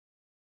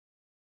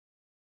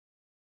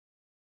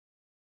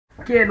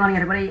Good morning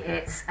everybody,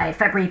 it's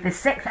February the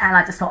 6th and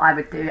I just thought I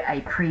would do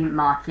a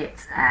pre-market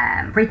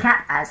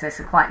recap as there's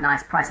some quite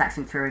nice price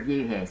action to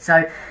review here.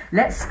 So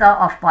let's start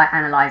off by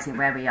analysing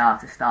where we are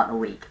to start the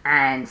week.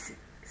 And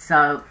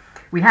so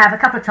we have a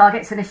couple of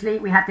targets initially.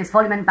 We have this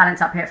volume and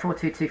balance up here at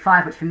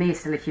 4225, which for me is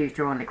still a huge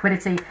draw on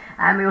liquidity.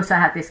 And we also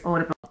have this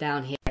order block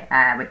down here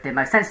with the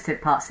most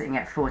sensitive part sitting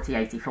at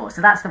 4084.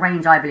 So that's the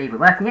range I believe we're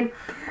working in.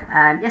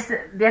 Yes,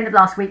 at the end of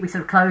last week we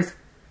sort of closed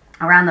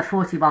around the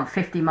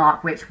 4150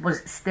 mark, which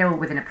was still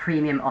within a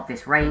premium of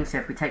this range. So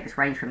if we take this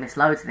range from this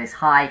low to this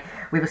high,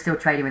 we were still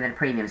trading within a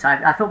premium. So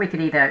I thought we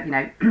could either,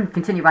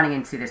 continue running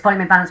into this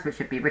volume imbalance, which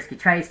would be risky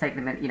trades,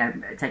 taking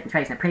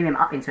trades in a premium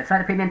up into a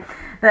further premium.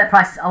 But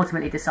prices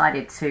ultimately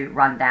decided to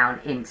run down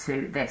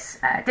into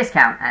this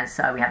discount, and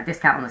so we have a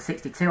discount on the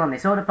 62 on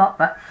this order block,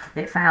 but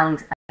it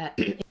found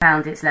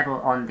its level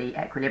on the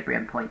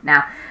equilibrium point.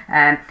 Now,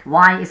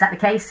 why is that the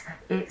case?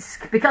 It's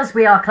because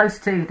we are close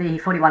to the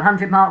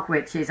 4100 mark,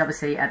 which is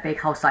obviously a big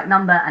whole site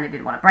number, and it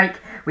didn't want to break.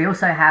 We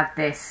also have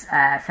this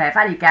fair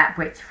value gap,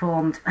 which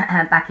formed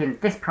back in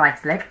this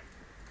price leg,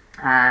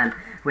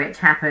 which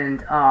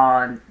happened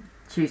on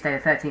Tuesday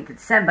the 13th of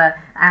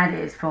December, and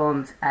it has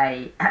formed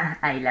a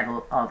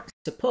level of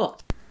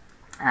support.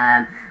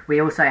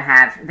 We also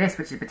have this,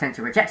 which is a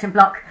potential rejection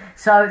block.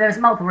 So there's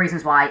multiple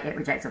reasons why it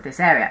rejects off this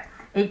area.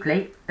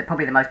 Equally,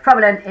 probably the most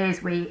prevalent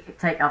is we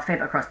take our fib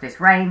across this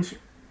range.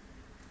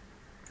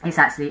 It's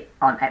actually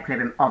on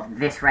equilibrium of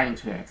this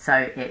range here. So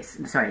it's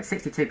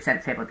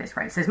 62% fib of this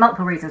range. So there's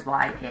multiple reasons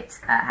why it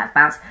has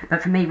bounced.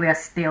 But for me, we are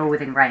still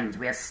within range.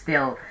 We are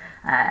still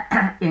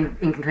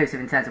inconclusive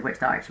in terms of which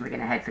direction we're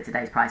going to head for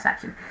today's price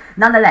action.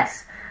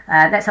 Nonetheless,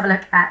 let's have a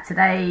look at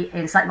today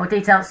in slightly more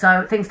detail.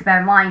 So things to bear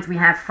in mind, we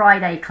have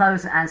Friday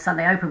close and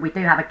Sunday open. We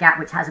do have a gap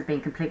which hasn't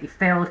been completely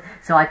filled,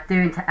 so I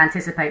do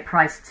anticipate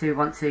price to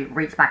want to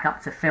reach back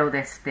up to fill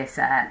this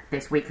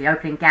weekly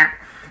opening gap.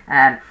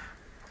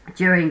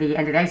 During the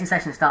end of the Asian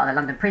session, start of the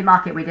London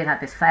pre-market, we did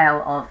have this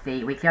fail of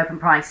the weekly open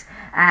price,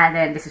 and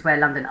then this is where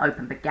London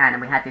open began,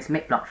 and we had this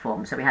MIP block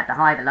form. So we had the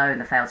high, the low, and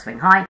the failed swing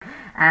high,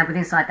 and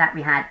within inside that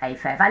we had a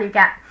fair value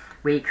gap.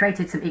 We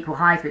created some equal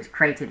highs, which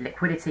created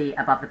liquidity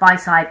above the buy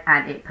side,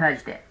 and it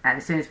purged it. And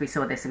as soon as we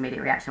saw this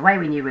immediate reaction away,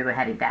 we knew we were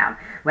heading down.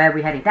 Where are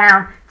we heading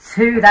down?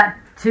 To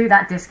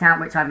that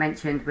discount which I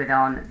mentioned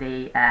on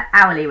the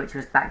hourly, which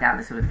was back down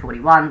to sort of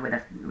 41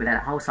 with a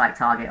whole site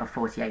target of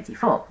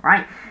 4084.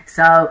 Right.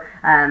 So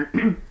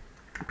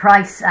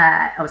price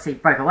obviously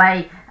broke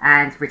away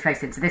and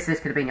retraced into this. This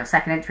could have been your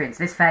second entry into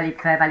this fair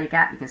value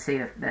gap. You can see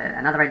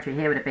another entry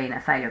here would have been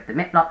a failure of the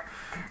MIP block,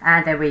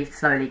 and then we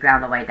slowly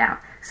ground our way down.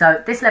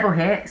 So this level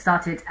here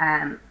started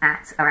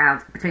at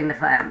around between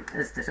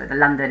the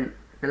London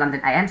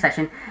AM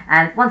session,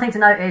 and one thing to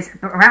note is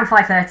around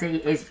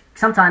 5:30 is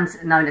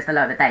sometimes known as the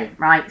low of the day,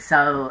 right?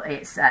 So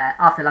it's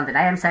after London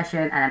AM session,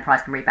 and then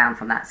price can rebound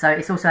from that. So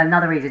it's also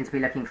another reason to be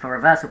looking for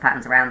reversal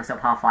patterns around the sort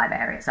of half 5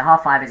 area. So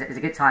half 5 is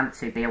a good time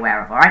to be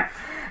aware of, all right?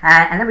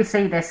 And then we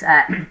see this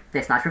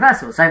this nice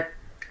reversal. So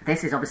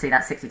this is obviously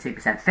that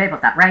 62% fib of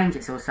that range.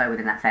 It's also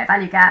within that fair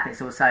value gap.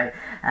 It's also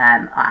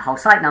a whole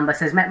site number.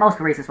 So there's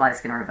multiple reasons why this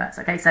is going to reverse.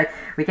 Okay, so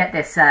we get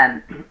this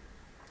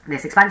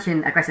this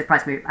expansion, aggressive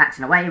price move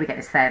action away. We get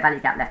this fair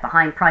value gap left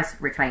behind. Price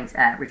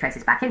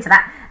retraces back into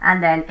that,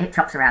 and then it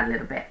chops around a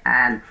little bit.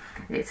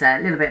 It's a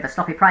little bit of a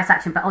sloppy price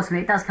action, but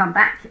ultimately it does come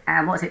back.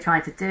 And what's it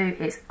trying to do?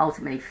 It's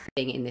ultimately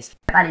fitting in this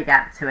fair value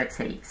gap to a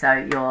T. So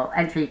your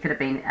entry could have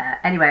been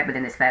anywhere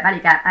within this fair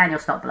value gap, and your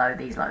stop below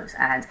these lows.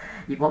 And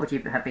what would you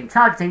have been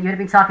targeting? You would have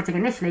been targeting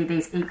initially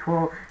these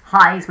equal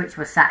highs, which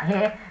were sat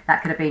here.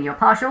 That could have been your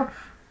partial.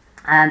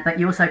 But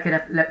you also could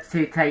have looked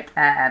to take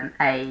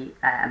a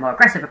more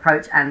aggressive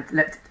approach and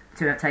looked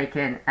to have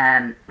taken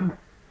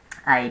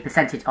a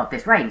percentage of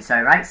this range.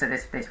 So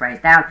this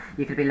range down,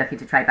 you could be looking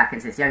to trade back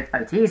into this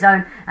OTE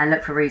zone and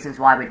look for reasons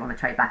why we'd want to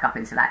trade back up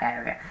into that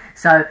area.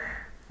 So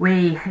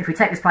if we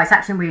take this price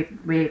action,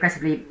 we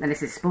aggressively, and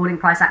this is spooling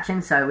price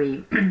action, so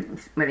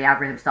when the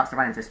algorithm starts to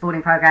run into a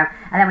spooling program,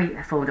 and then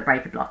we formed a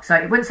breaker block. So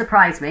it wouldn't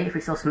surprise me if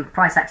we saw some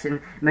price action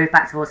move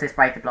back towards this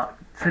breaker block.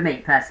 For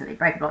me personally,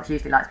 breaker blocks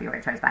usually like to be where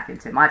it trades back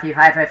into. In my view,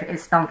 however, if it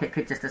is stunk, it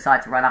could just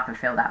decide to run up and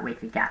fill that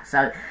weekly gap.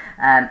 So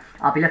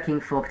I'll be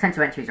looking for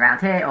potential entries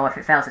around here, or if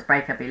it fails this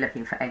breaker, I'll be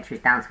looking for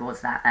entries down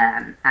towards that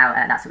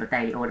that sort of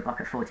daily order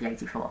block at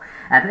 4084.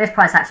 But this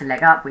price action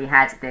leg up, we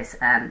had this.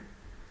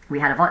 We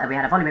had a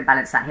volume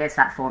imbalance sat here, so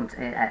that formed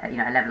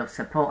a level of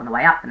support on the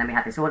way up, and then we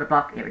had this order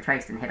block. It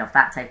retraced and hit off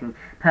that,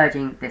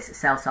 purging this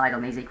sell side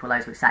on these equal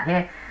lows which sat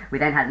here. We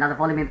then had another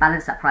volume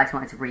imbalance that price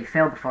wanted to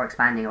refill before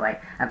expanding away,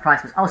 and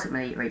price was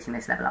ultimately reaching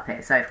this level up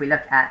here. So if we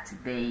look at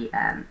the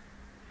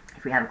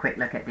if we have a quick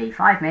look at the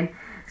 5 min,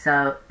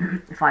 so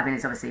the 5 min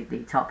is obviously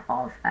the top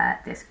of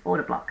this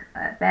order block,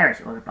 bearish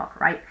order block,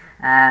 right?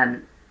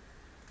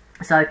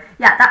 So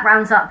yeah, that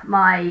rounds up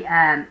my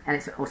and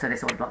it's also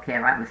this order block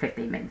here, right, on the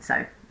 15 min.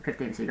 So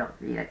 15, so you got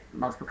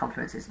multiple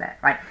confluences there,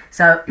 right?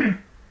 So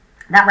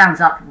that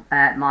rounds up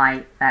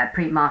my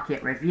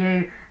pre-market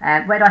review.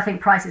 Where do I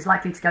think price is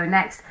likely to go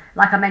next?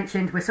 Like I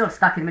mentioned, we're sort of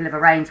stuck in the middle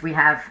of a range. We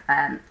have,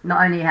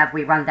 not only have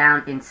we run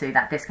down into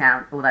that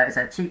discount, although it's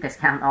a cheap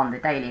discount on the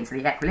daily, into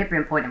the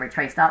equilibrium point and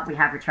retraced up, we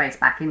have retraced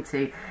back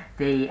into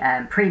the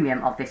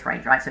premium of this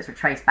range, right? So it's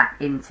retraced back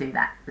into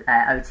that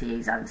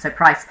OTE zone. So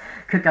price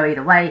could go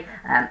either way.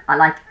 I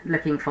like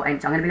looking for, I'm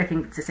going to be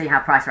looking to see how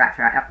price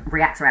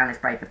reacts around this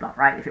breaker block,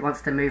 right? If it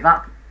wants to move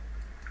up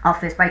off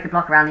this breaker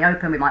block around the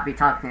open, we might be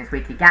targeting this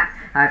weekly gap.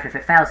 However, if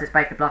it fails this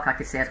breaker block, I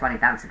could see us running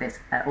down to this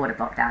order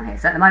block down here.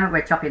 So at the moment,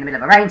 we're choppy in the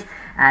middle of a range,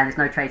 and there's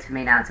no trades for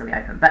me now until the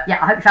open. But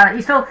yeah, I hope you found it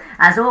useful.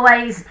 As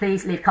always,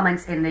 please leave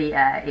comments in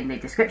the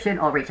description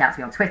or reach out to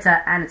me on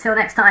Twitter. And until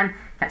next time,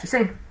 catch you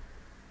soon.